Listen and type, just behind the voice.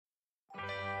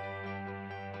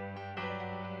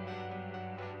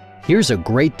Here's a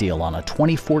great deal on a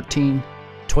 2014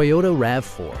 Toyota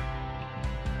RAV4.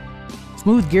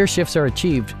 Smooth gear shifts are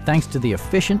achieved thanks to the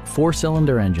efficient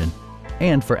 4-cylinder engine.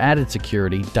 And for added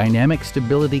security, dynamic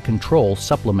stability control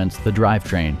supplements the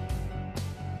drivetrain.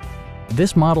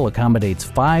 This model accommodates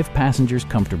 5 passengers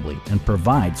comfortably and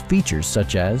provides features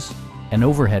such as an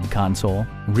overhead console,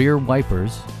 rear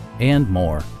wipers, and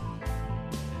more.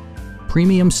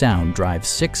 Premium sound drives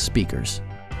 6 speakers,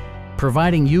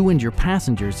 providing you and your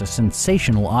passengers a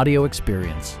sensational audio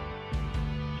experience.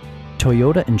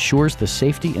 Toyota ensures the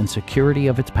safety and security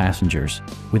of its passengers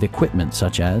with equipment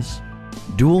such as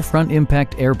dual front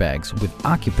impact airbags with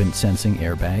occupant sensing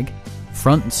airbag,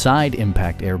 front and side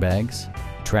impact airbags,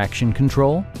 traction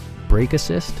control, brake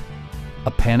assist,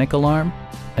 a panic alarm,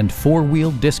 and 4-wheel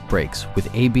disc brakes with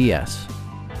ABS.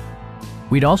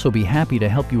 We'd also be happy to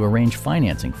help you arrange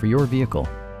financing for your vehicle.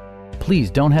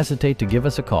 Please don't hesitate to give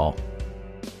us a call.